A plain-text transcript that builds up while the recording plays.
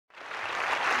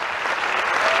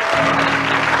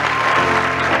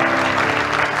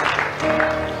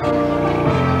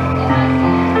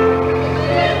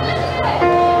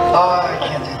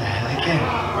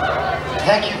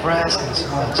asking so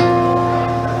much.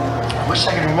 I wish I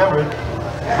could remember it.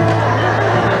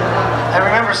 I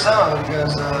remember some of it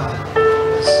because,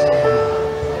 let's see,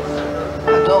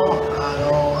 I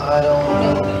don't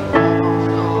know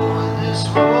where this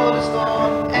road is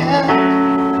going to end.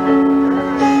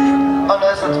 Oh no,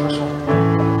 that's not the first one.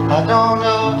 I don't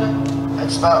know,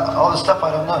 that's about all the stuff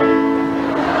I don't know.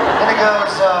 Then it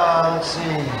goes,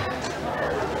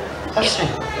 let's see.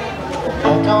 I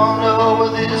don't know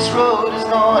where this road is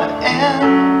going to end.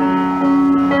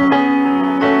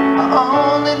 I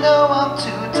only know I'm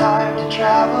too tired to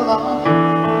travel on.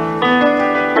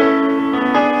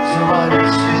 So I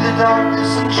reach through the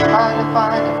darkness and try to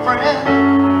find a friend.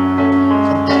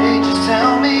 And they just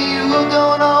tell me you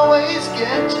don't always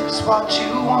get just what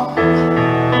you want.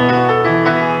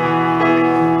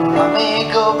 I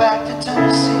may go back to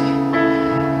Tennessee,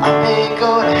 I may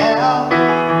go to hell.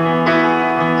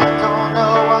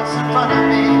 In front of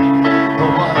me,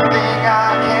 but one thing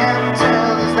I can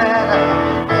tell is that I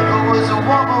never was a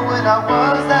woman when I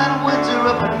was that winter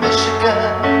up in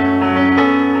Michigan,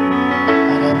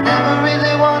 and I never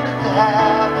really wanted to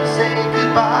have to say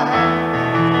goodbye.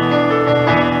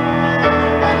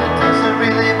 And it doesn't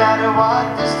really matter what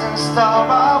distant star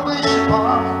I wish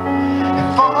upon, it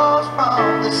falls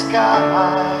from the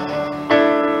sky.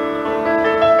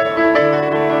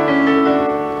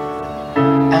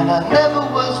 And I never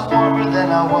was warmer than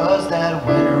I was that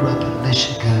winter up in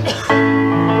Michigan.